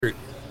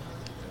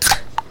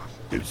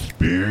It's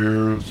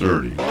Beer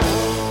 30. And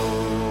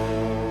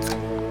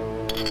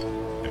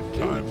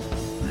time for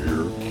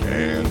Beer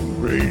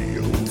Can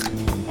Radio.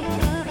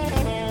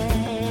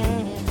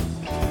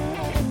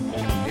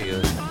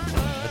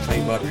 That's how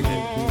you bob your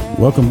head.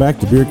 Welcome back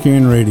to Beer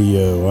Can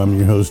Radio. I'm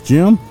your host,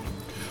 Jim.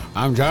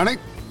 I'm Johnny.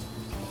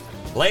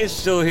 Lane's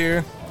still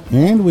here.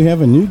 And we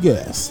have a new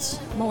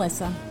guest.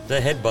 Melissa. The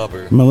head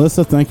bobber.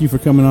 Melissa, thank you for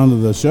coming on to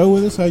the show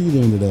with us. How you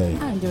doing today?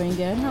 I'm doing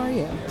good. How are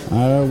you?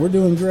 We're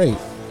doing great.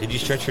 Did you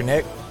stretch your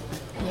neck?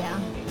 Yeah,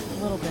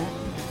 a little bit.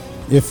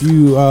 If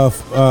you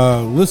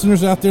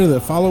listeners out there that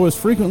follow us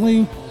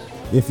frequently,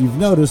 if you've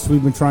noticed,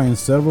 we've been trying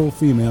several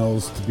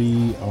females to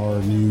be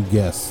our new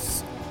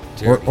guests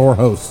or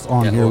hosts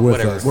on here with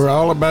us. We're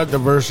all about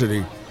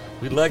diversity.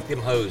 We like them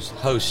hosts.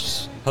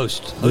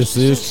 This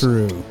is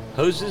true.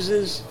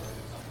 Hostesses?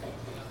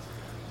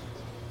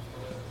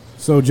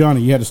 So,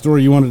 Johnny, you had a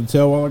story you wanted to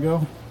tell a while ago?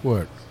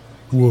 What?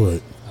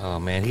 What? Oh,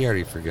 man, he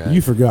already forgot.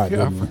 You forgot,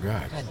 Yeah, I didn't you?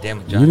 forgot. God damn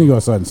it, You Johnny. didn't go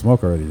outside and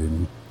smoke already,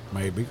 didn't you?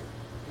 Maybe.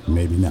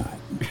 Maybe not.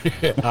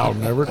 I'll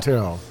never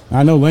tell.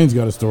 I know Lane's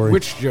got a story.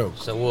 Which joke?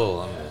 So,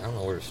 well, I don't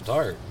know where to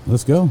start.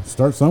 Let's go.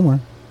 Start somewhere.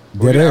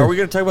 Are we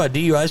going to talk about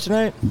DUIs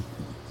tonight?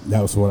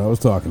 That was what I was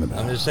talking about.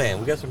 I'm just saying,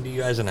 we got some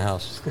DUIs in the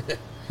house.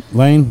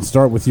 Lane,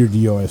 start with your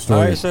DUI story.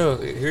 All right, so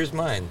here's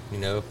mine.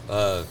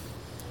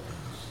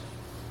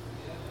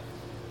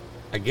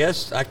 I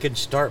guess I could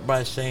start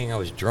by saying I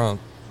was drunk.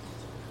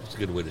 That's a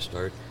good way to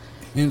start.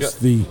 Hence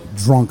the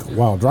drunk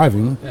while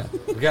driving. Yeah,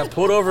 we got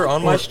pulled over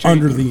on my Or street.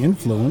 under the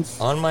influence.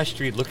 On my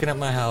street, looking at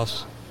my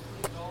house.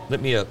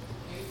 Lit me up.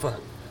 Fuck.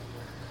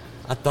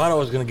 I thought I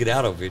was going to get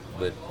out of it,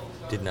 but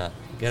did not.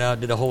 Get out,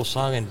 did a whole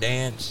song and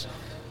dance.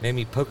 Made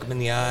me poke him in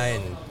the eye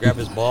and grab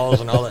his balls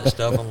and all that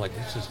stuff. I'm like,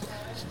 this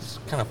is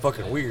kind of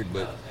fucking weird,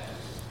 but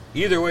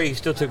either way, he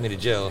still took me to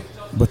jail.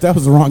 But that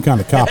was the wrong kind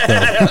of cop,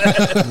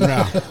 though.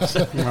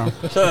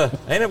 No. So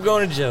I ended up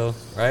going to jail,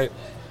 right?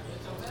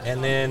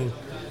 And then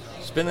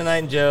spend the night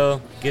in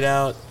jail, get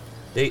out.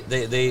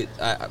 They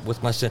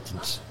with my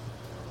sentence.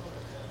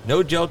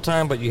 No jail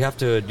time, but you have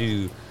to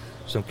do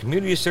some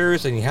community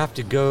service and you have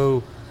to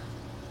go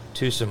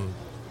to some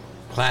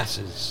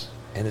classes.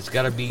 And it's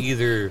got to be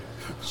either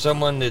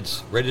someone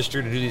that's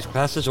registered to do these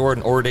classes or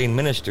an ordained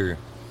minister.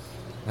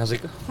 And I was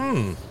like,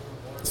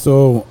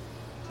 So,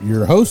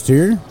 your host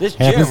here This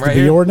happens Jim right to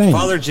be here, ordained.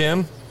 Father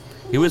Jim.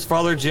 He was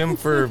Father Jim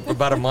for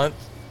about a month.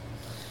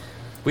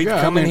 We'd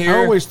Yeah, come in I here.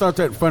 always thought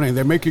that funny.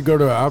 They make you go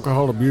to an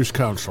alcohol abuse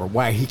counselor.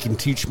 Why? He can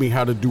teach me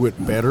how to do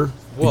it better?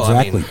 Well,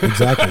 exactly, I mean,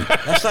 exactly.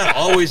 that's not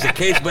always the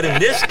case, but in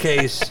this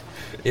case,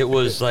 it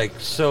was like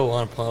so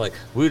on point. Like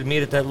we would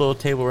meet at that little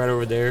table right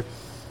over there.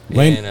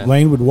 Lane,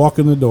 Lane would walk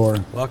in the door.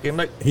 Walk in,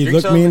 like, He'd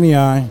drink look me in something. the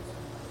eye,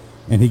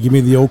 and he'd give me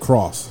the old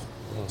cross.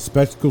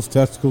 Spectacles,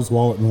 testicles,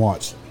 wallet, and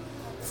watch.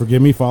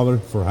 Forgive me, Father,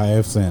 for I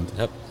have sinned.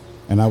 Yep.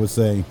 And I would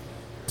say,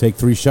 take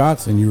 3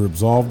 shots, and you're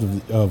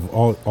absolved of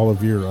all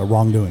of your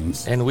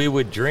wrongdoings. And we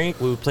would drink.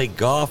 We would play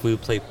golf. We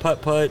would play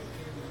putt-putt.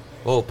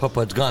 Oh,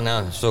 putt-putt's gone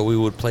now. So we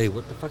would play,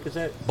 what the fuck is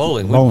that?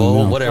 Bowling. We'd Bowling,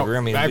 bowl, yeah. whatever. I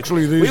mean,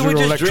 Actually, we these would are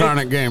just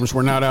electronic games.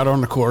 We're not out on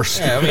the course.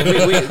 Yeah, I mean,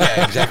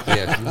 yeah, exactly.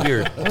 Yeah. We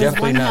were It was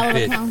definitely one hell not of a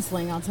fit.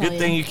 counseling, I'll tell Good you.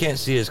 thing you can't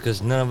see us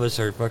because none of us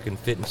are fucking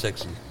fit and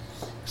sexy.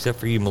 Except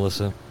for you,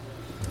 Melissa.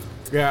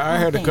 Yeah, I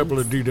had a thanks. couple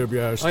of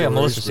DWI stories. Oh, yeah,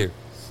 Melissa's here.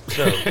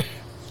 So,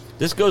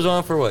 this goes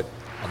on for what?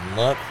 A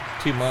month?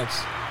 2 months?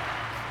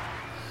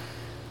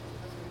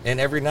 And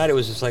every night it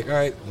was just like, all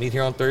right, meet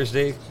here on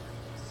Thursday.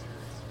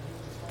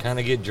 Kind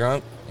of get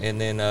drunk. And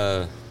then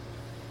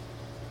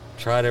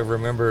try to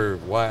remember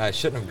why I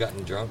shouldn't have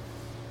gotten drunk.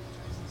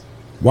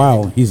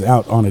 While he's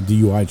out on a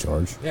DUI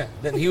charge. Yeah.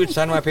 Then he would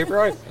sign my paper.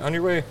 All right, on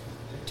your way.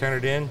 Turn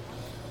it in.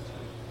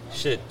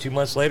 Shit, 2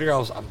 months later,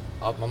 I'm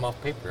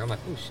off paper. I'm like,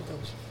 oh, shit, that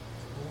was...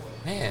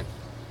 Man,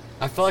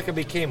 I felt like I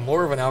became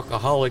more of an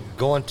alcoholic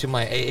going to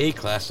my AA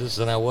classes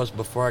than I was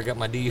before I got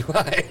my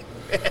DUI.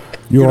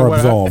 You are what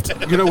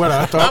absolved. You know what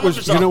I thought I'm was?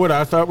 absolved. You know what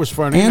I thought was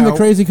funny? And the Now,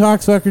 crazy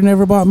cocksucker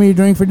never bought me a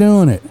drink for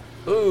doing it.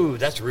 Ooh,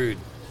 that's rude.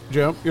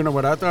 Jim, you know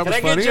what I thought Can was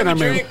I get funny? Jim a I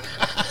mean, drink?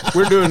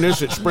 we're doing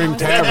this at Spring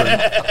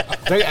Tavern.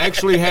 They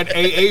actually had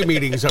AA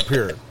meetings up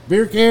here.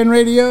 Beer Can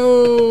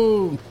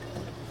Radio.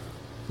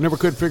 Never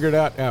could figure it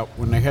out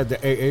when they had the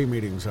AA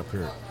meetings up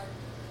here.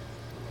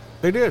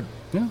 They did.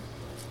 Yeah.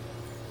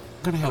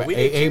 Gonna have Oh, an we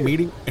did AA too.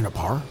 meeting in a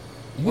bar?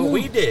 Well,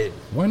 we did.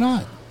 Why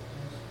not?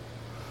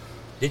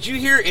 Did you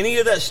hear any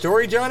of that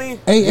story, Johnny?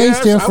 AA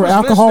Yes, stands I for was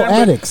alcohol listening,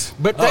 but- addicts.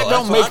 But Oh, that that's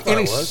don't what I make thought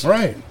any it was. sense.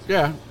 Right.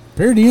 Yeah.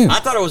 Period. The end. I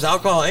thought it was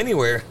alcohol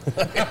anywhere.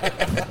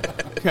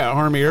 Yeah,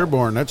 Army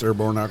Airborne, that's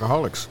airborne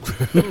alcoholics.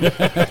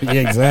 Yeah,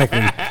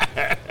 exactly.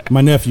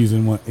 My nephew's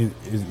in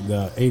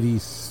the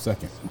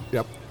 82nd.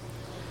 Yep.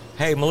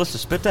 Hey, Melissa,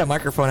 spit that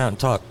microphone out and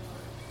talk.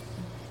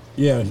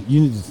 Yeah,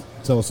 you need to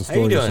tell us a How story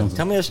you or doing? something.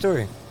 Tell me a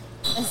story.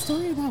 A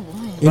story about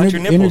what? About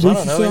your nipples. I Introduce don't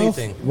know yourself.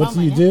 anything. What About do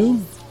my you do?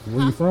 nipples?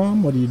 Where you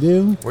from? What do you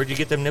do? Where'd you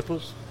get them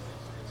nipples?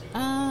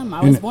 I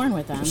was And born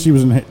with them.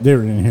 They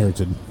were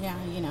inherited. Yeah,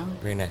 you know.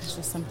 Very It's nice.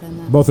 just something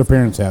that. Both their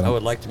parents had I them.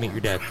 would like to meet your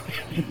dad.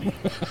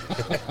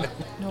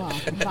 Well,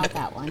 about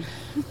that one.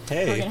 We're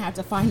Hey. gonna have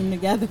to find him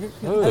together. 'cause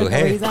I Ooh, don't know where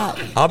hey. he's at.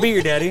 I'll be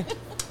your daddy.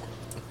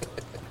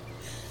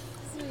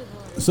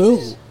 So,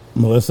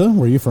 Melissa,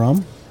 where are you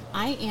from?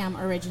 I am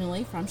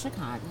originally from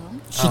Chicago.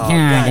 Oh, God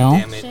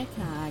damn it.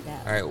 Chicago.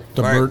 All right.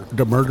 The, all right.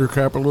 the murder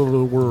capital of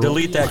the world.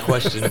 Delete that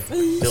question.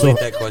 Delete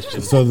that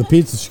question. So the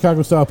pizza,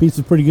 Chicago style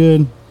pizza, is pretty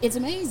good. It's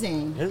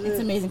amazing. Is It's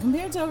it? amazing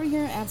compared to over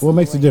here. Absolutely. What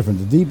makes it different?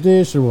 The deep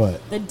dish or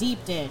what? The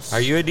deep dish.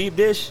 Are you a deep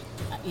dish?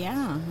 Yeah,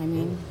 I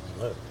mean,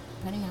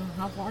 depending on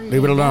how far you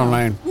Leave it go. alone,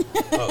 Lane.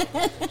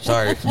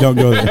 Sorry. Don't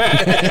go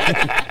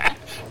there.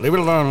 Leave it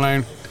alone,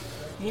 Lane.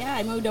 Yeah,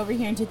 I moved over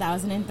here in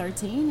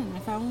 2013, and I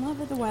fell in love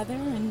with the weather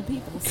and the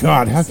people. So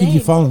God, I how could you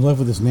stayed. fall in love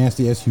with this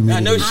nasty ass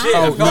humidity? No shit.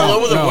 I Oh, fell in no,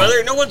 love with the no.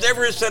 weather. No one's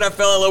ever said I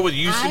fell in love with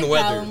you I and the fell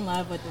weather. in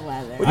love with the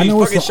weather. What I know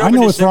fucking what's, show I in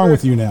know what's wrong December?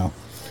 with you now.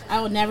 I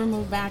will never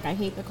move back. I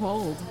hate the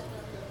cold.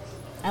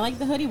 I like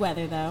the hoodie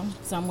weather though,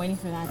 so I'm waiting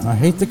for that. To I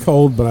hate the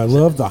cold, but I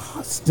love the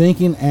hot,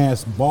 stinking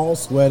ass, ball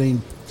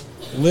sweating,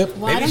 lip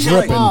Well, I don't Maybe have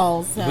dripping,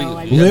 balls, so We-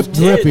 I lip Tits.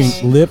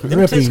 dripping, lip Them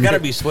tits dripping. gotta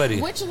be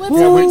sweaty. Which lips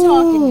are we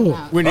talking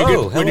about? When you Oh, get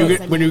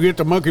hello. when you get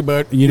the monkey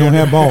butt, You don't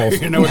have balls.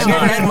 you know it's Have you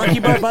ever had not. monkey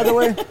butt, by the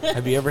way?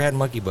 Have you ever had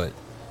monkey butt?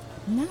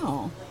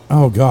 No.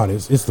 Oh God,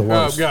 it's the Oh,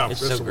 worst. God. It's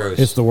That's so the gross.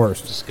 It's the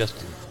worst.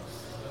 Disgusting.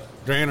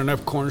 There ain't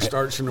enough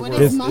cornstarch in the What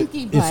world. is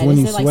monkey butt? It's when Is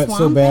you it like sweat so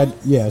swamp bad. ass?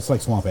 Yeah, it's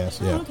like swamp ass.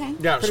 Yeah, Oh, okay.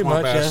 Yeah, Pretty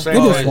swamp much, ass. yeah. It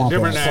is Same swamp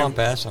different ass. name. Swamp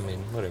ass, I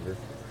mean, whatever.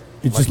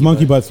 it's just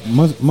Monkey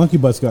monkey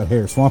butts got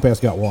hair. Swamp ass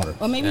got water.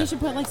 Well, maybe Yeah. you should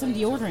put like some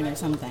deodorant or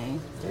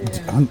something.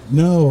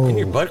 No. In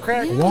your butt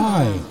crack?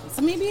 Why?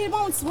 So maybe it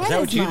won't sweat that as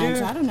what you much.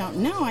 do? I don't know.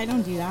 No, I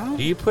don't do that.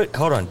 Do you put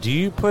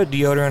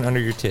deodorant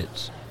under your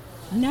tits?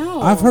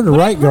 No. I've heard of But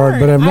right guard,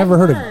 but I've never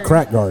heard of heard.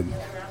 crack guard.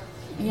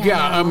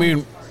 Yeah, I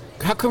mean,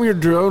 how come your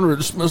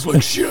deodorant smells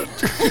like shit?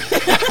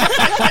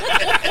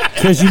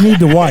 Because you need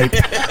to wipe.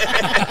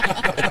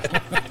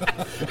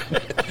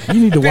 You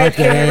need to wipe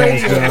that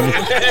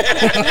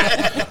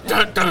ass,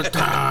 Dun, dun, dun.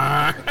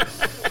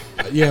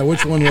 Johnny. Yeah,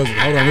 which one was it?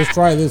 Hold on, let's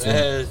try this one.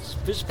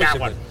 That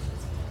one.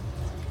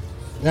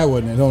 That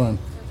wasn't it. Hold on.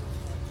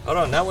 Hold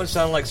on, that one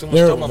sounded like someone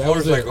There, stole my that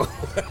was it.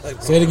 motorcycle.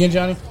 Like, Say it again,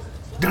 Johnny.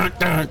 Dun,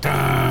 dun,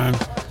 dun.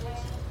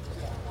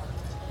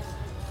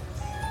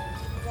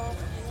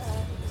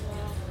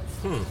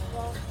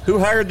 Who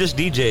hired this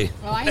DJ?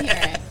 Oh, I hear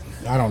it.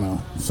 I don't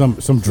know.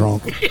 Some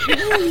drunk.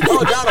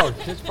 Oh, Donald.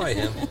 It's probably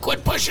him.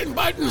 Quit pushing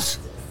buttons.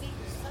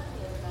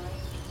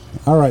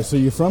 All right, so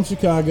you're from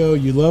Chicago.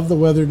 You love the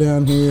weather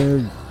down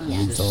here.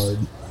 Yes. Retard.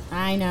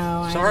 I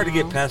know. It's hard to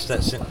get past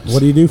that sentence. What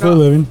do you do for a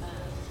living?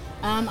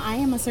 I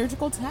am a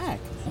surgical tech.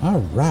 All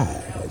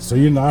right. So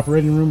you're in the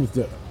operating room with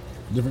the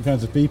different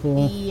kinds of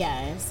people.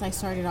 Yes, I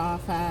started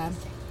off at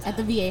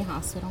the VA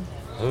hospital.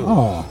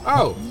 Oh,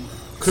 Oh,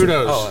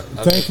 kudos. Oh,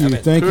 okay. thank you, I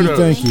mean, thank you, kudos.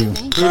 thank you.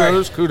 Thank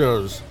Kudos,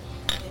 kudos.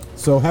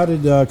 So how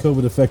did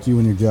COVID affect you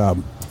in your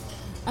job?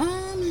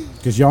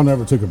 Because y'all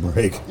never took a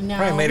break. No,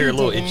 Probably made her a we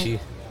little didn't. itchy.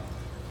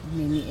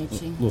 Made me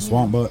itchy. Little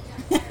swamp butt.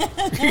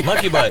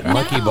 Monkey butt.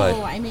 Monkey No,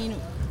 butt. I mean,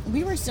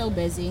 we were still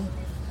busy.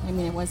 I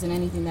mean, it wasn't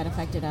anything that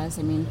affected us.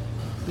 I mean,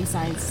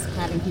 besides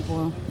having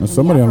people. in the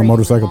somebody on a operating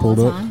motorcycle room all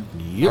pulled the up. time.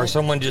 Or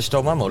someone just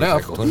stole my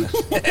motorcycle.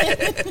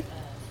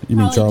 You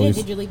mean Probably Charlie's?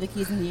 Did you leave the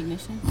keys in the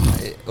ignition?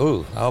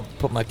 Ooh, I'll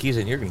put my keys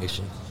in your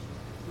ignition.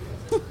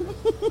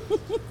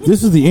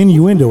 This is the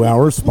Innuendo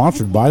Hour,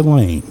 sponsored by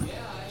Lane.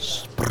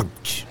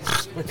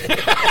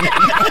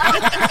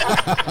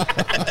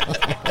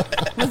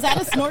 Was that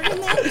a snort in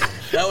there?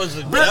 That was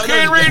a Beer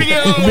Can Radio!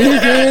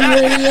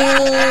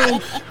 Radio.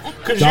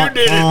 Because you did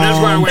it, that's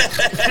why I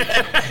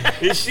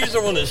went. She's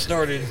the one that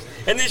started.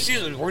 And then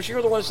was she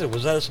the one that said,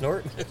 was that a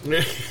snort?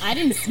 I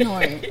didn't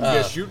snort.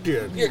 Yes, you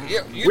did. You're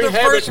We the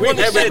have first it- we one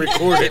that have it said,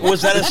 recorded.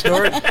 was that a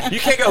snort? You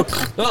can't go,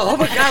 oh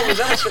my God, was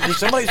that a snort? Did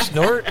somebody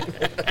snort?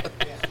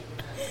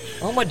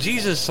 Oh my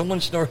Jesus, someone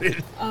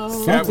snorted.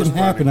 Oh, That was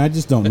Something happened. I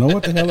just don't know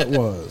what the hell it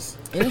was.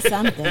 it was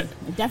something.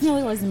 It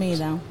definitely wasn't me,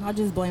 though. I'll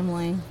just blame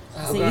Lane.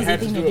 It's I the easy had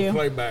to thing do to a do.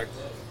 playback.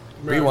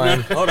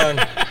 Rewind. Hold on.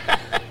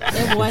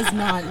 It was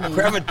not me.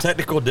 We're having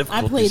technical I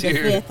difficulties played the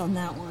here. fifth on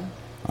that one.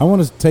 I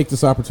want to take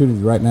this opportunity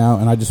right now,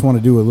 and I just want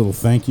to do a little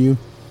thank you.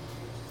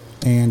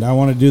 And I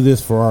want to do this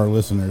for our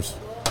listeners.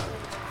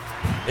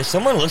 Is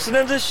someone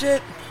listening to this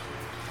shit?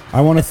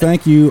 I want to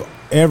thank you,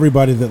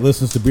 everybody that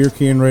listens to Beer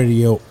Can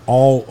Radio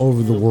all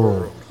over the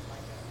world.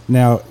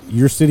 Now,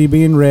 your city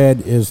being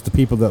red is the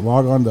people that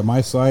log on to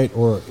my site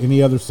or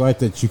any other site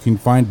that you can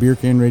find,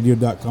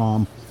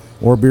 beercanradio.com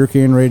or Beer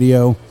Can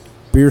Radio,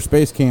 Beer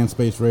Space Can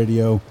Space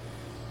Radio,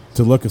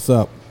 to look us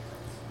up.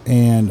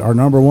 And our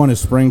number one is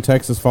Spring,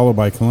 Texas, followed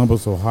by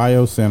Columbus,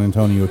 Ohio, San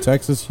Antonio,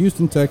 Texas,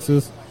 Houston,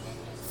 Texas,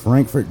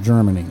 Frankfurt,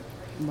 Germany,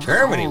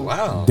 Germany,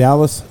 wow.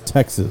 Dallas,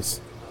 Texas,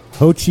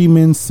 Ho Chi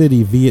Minh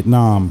City,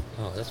 Vietnam.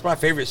 Oh, that's my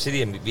favorite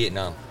city in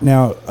Vietnam.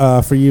 Now,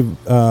 for you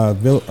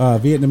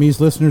Vietnamese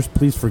listeners,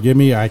 please forgive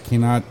me. I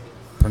cannot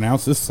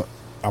pronounce this.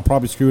 I'll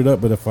probably screw it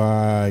up, but if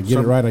I get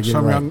it right, I get it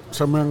right.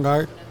 Some young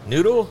guy.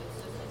 Noodle?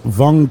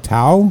 Vung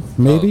Tao,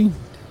 maybe?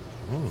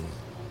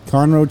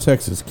 Conroe,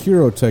 Texas.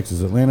 Cairo,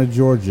 Texas. Atlanta,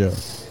 Georgia.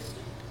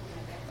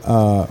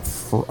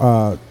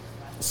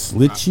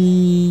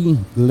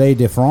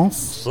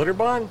 Slichy-le-de-France.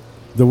 Slitterbond?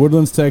 The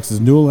Woodlands, Texas.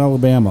 Newell,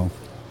 Alabama.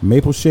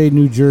 Maple Shade,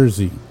 New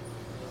Jersey.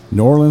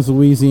 New Orleans,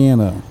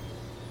 Louisiana.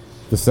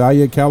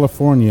 Visalia,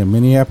 California.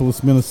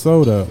 Minneapolis,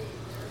 Minnesota.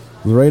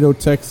 Laredo,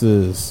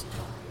 Texas.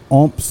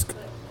 Omsk.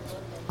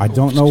 I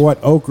don't know what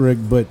Oak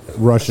Rig, but It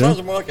Russia.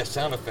 sounds more like a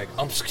sound effect.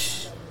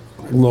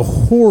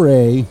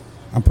 Lahore.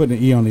 I'm putting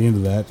an E on the end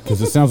of that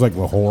because it sounds like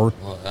Lahore.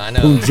 Well, I know.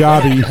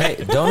 Punjabi.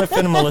 Hey, don't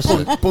offend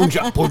Melissa.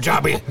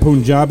 Punjabi.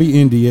 Punjabi,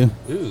 India.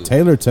 Ooh.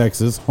 Taylor,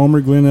 Texas. Homer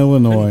Glen,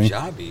 Illinois.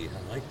 Punjabi.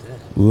 I like that.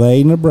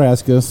 Lay,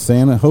 Nebraska.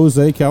 San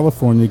Jose,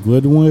 California.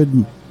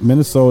 Glenwood,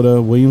 Minnesota.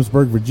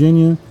 Williamsburg,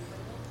 Virginia.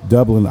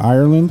 Dublin,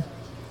 Ireland.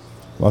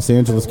 Los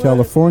Angeles,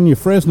 California.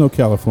 Fresno,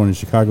 California.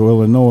 Chicago,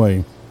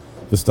 Illinois.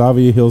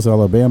 Vestavia Hills,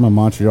 Alabama.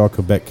 Montreal,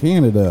 Quebec,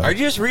 Canada. Are you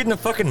just reading the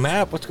fucking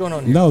map? What's going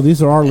on here? No,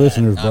 these are our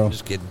listeners, bro. I'm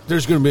just kidding.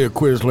 There's going to be a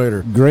quiz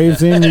later.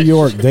 Gravesend, New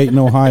York. Dayton,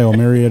 Ohio.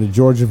 Marietta,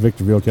 Georgia.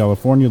 Victorville,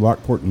 California.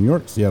 Lockport, New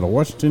York. Seattle,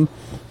 Washington.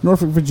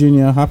 Norfolk,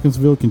 Virginia.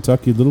 Hopkinsville,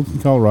 Kentucky. Littleton,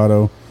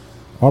 Colorado.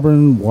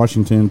 Auburn,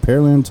 Washington.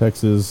 Pearland,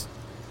 Texas.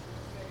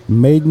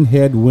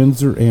 Maidenhead,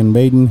 Windsor, and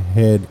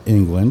Maidenhead,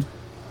 England.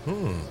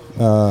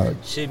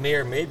 She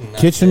Mayor Maiden. not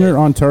Kitchener, dead.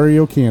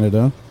 Ontario,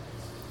 Canada.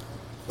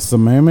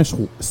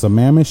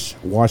 Sammamish,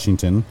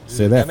 Washington.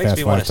 Say that makes fast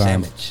me want 5 a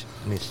times. sandwich.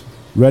 Let me s-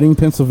 Reading,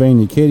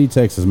 Pennsylvania. Katy,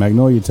 Texas.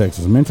 Magnolia,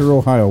 Texas. Mentor,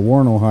 Ohio.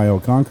 Warren, Ohio.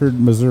 Concord,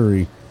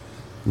 Missouri.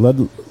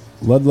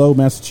 Ludlow,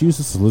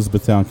 Massachusetts.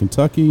 Elizabethtown,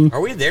 Kentucky. Are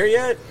we there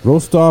yet?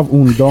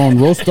 Rostov-on-Don,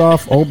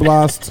 Rostov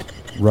Oblast,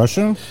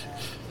 Russia.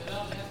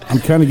 I'm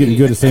kind of getting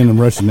good at saying them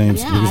Russian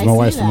names Yeah, because I my see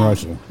wife's from that.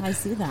 Russia. I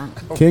see that.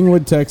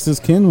 Kingwood, Texas.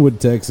 Kenwood,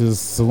 Texas.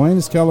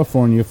 Salinas,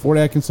 California. Fort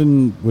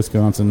Atkinson,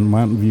 Wisconsin.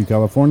 Mountain View,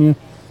 California.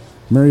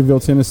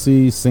 Maryville,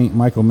 Tennessee. St.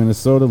 Michael,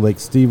 Minnesota. Lake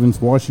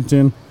Stevens,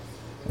 Washington.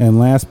 And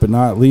last but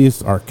not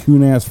least, our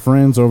coon-ass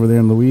friends over there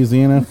in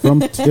Louisiana from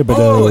Thibodeau.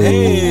 Oh,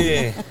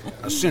 hey.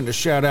 I send a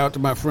shout out to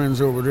my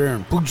friends over there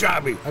in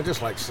Punjabi. I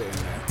just like saying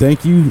that.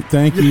 Thank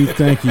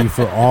you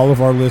for all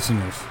of our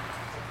listeners.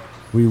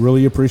 We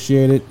really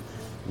appreciate it.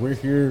 We're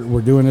here,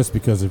 we're doing this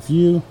because of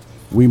you.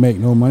 We make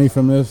no money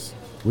from this.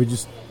 We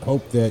just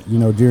hope that,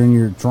 during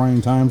your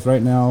trying times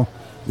right now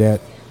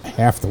that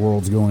half the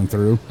world's going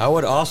through. I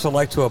would also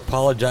like to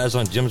apologize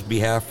on Jim's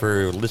behalf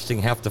for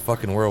listing half the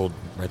fucking world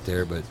right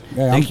there, but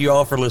Yeah, thank you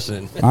all for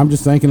listening. I'm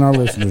just thanking our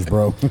listeners,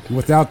 bro.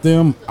 Without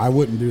them, I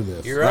wouldn't do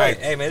this. You're right.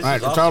 Hey, man, this Right,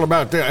 is it's awesome. all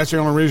about that. That's the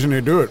only reason they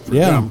do it. For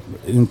Yeah, them.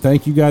 and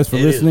thank you guys for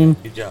It is. listening.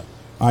 Good job.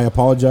 I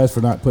apologize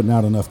for not putting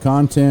out enough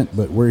content,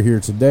 but we're here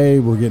today.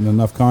 We're getting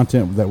enough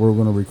content that we're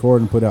going to record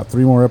and put out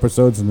 3 more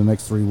episodes in the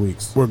next 3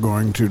 weeks. We're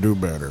going to do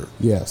better.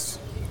 Yes,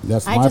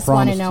 that's I my just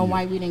want promise. to know you.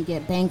 why we didn't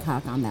get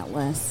Bangkok on that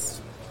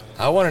list.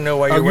 I want to know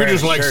why you're Oh, you wearing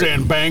just a like shirt.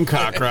 saying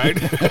Bangkok, right?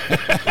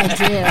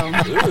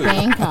 I do.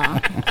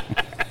 Bangkok.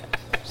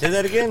 Say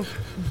that again?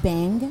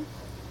 Bangkok.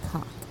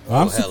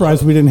 I'm Oh,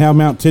 surprised hello. we didn't have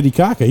Mount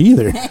Titicaca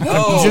either.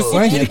 Oh, Just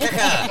saying.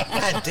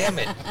 God damn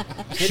it.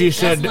 she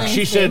said my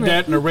she said favorite.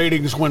 that, and the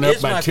ratings went up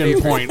It's by my 10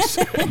 favorite. points.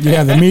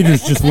 Yeah, the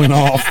meters just went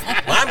off.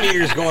 My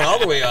meter's going all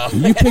the way off.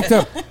 You picked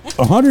up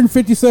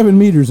 157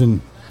 meters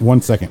in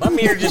 1 second. My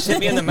meter just hit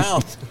me in the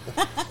mouth.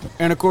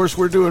 And of course,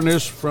 we're doing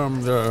this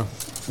from the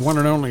one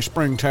and only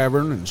Spring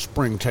Tavern in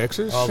Spring,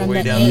 Texas. All the From way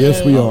the down. AA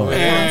Yes, we are.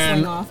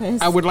 And counseling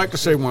office. I would like to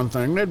say one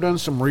thing. They've done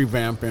some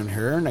revamp in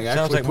here, and they Sounds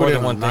actually like more put than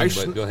in a one thing, nice.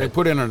 but go They ahead.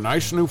 put in a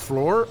nice new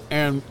floor,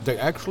 and they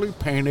actually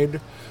painted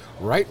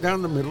right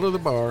down the middle of the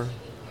bar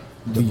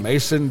the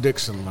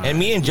Mason-Dixon line. And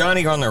me and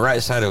Johnny are on the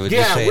right side of it.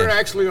 just yeah, saying. we're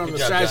actually on Good the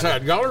job, side Johnny.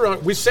 side. Y'all are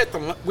on, we set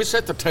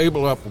the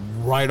table up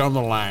right on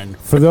the line.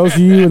 For those of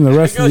you in the We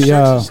rest go of shirts the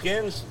and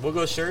skins. We'll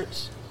go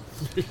shirts.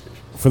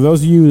 for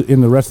those of you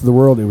in the rest of the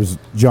world, it was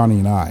Johnny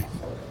and I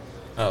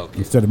Oh, okay.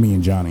 instead of me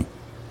and Johnny.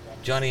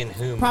 Johnny and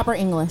whom? Proper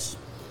English.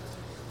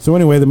 So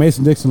anyway, the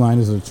Mason-Dixon line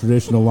is a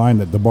traditional line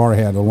that the bar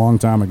had a long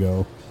time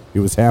ago. It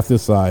was half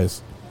this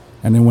size,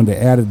 and then when they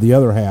added the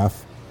other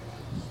half,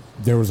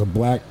 there was a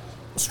black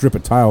strip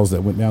of tiles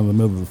that went down the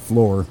middle of the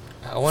floor.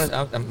 I want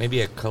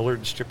maybe a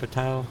colored strip of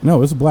tile.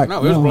 No, it's black.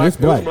 No, it was black. It's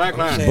It was black. black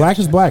line. Black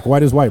is black.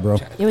 White is white, bro.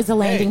 It was a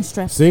landing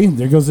strip. See,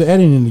 there goes the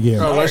editing again.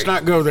 So let's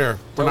not go there.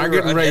 We're No, not we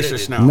were getting unedited.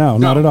 racist now. No,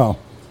 not at all.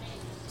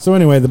 So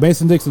anyway, the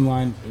Mason-Dixon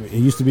line, it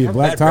used to be a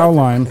black bad tile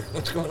brother. line.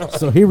 What's going on?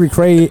 So he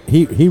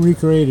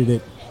recreated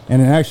it,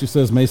 and it actually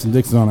says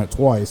Mason-Dixon on it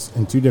twice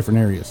in 2 different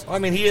areas. Well, I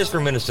mean, he is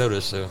from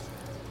Minnesota, so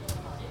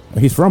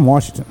He's from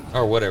Washington,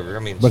 or whatever. I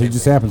mean, but he same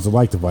just thing. happens to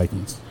like the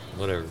Vikings.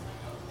 Whatever.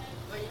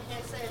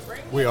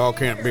 We all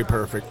can't be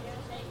perfect.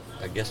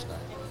 I guess not.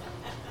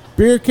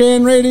 Beer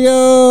Can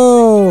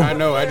Radio. I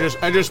know. I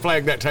just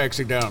flagged that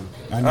taxi down.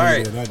 I know All you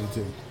right. did. I did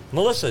too.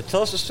 Melissa,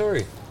 tell us a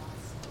story.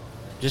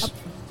 Just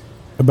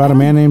About a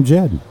man named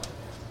Jed.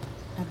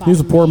 About He was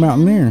a poor man.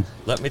 mountaineer.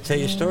 let me tell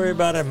you a story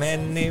about a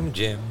man named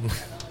Jim.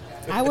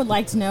 I would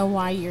like to know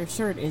why your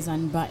shirt is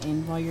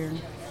unbuttoned while you're.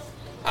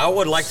 I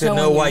would like to Showing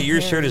know why your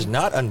your hair. shirt is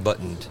not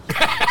unbuttoned.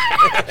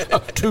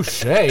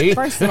 Touche.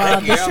 First of all,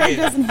 the Yeah, shirt okay.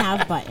 doesn't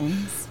have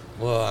buttons.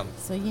 Well,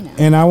 So, you know.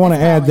 And I want to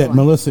that's add all we that want.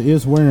 Melissa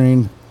is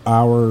wearing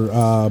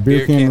our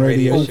Beer Can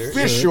Radio shirt.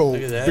 Official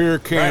Look at that. Beer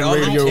Can Right on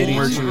the Radio titties.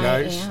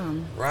 merchandise. I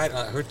am. Right,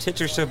 her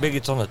tits are so big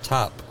it's on the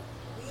top.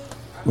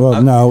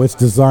 Well, no, it's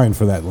designed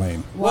for that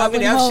lane. Well, I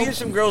mean, would I've hope- seen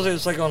some girls that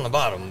it's like on the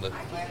bottom, but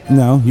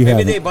No, you maybe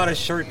haven't. they bought a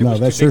shirt. That No, was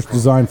that too big shirt's for them.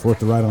 designed for it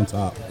to ride on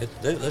top.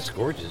 That's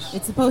gorgeous.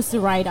 It's supposed to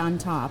ride on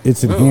top.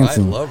 It's Oh, I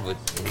enhancing. love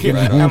it.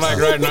 Am I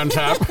riding on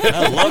top?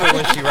 I love it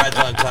when she rides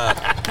on top.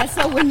 That's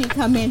so when you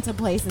come into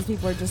places,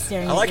 people are just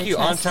staring I at like your you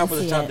on chest top and with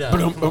the see top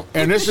it. down.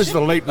 And this is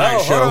the late night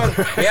Oh, show. hold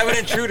on. We have an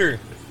intruder.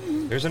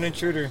 There's an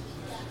intruder.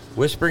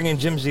 Whispering in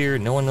Jim's ear.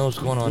 No one knows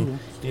what's going on.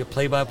 Be a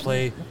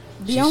play-by-play.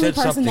 The She only said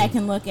person something. that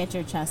can look at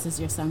your chest is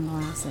your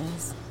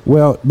sunglasses.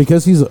 Well,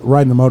 because he's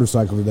riding a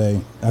motorcycle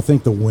today, I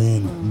think the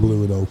wind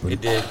blew it open.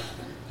 It did.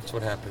 That's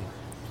what happened.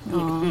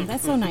 Oh,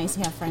 that's so nice.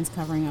 You have friends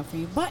covering up for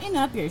you. Button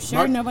up your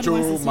shirt. Nobody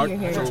wants to see your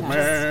hair Macho chest.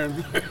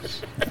 Man.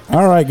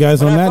 All right, guys.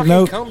 But On I that fucking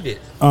note, combed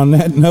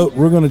it.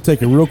 we're going to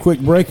take a real quick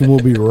break, and we'll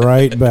be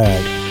right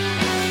back.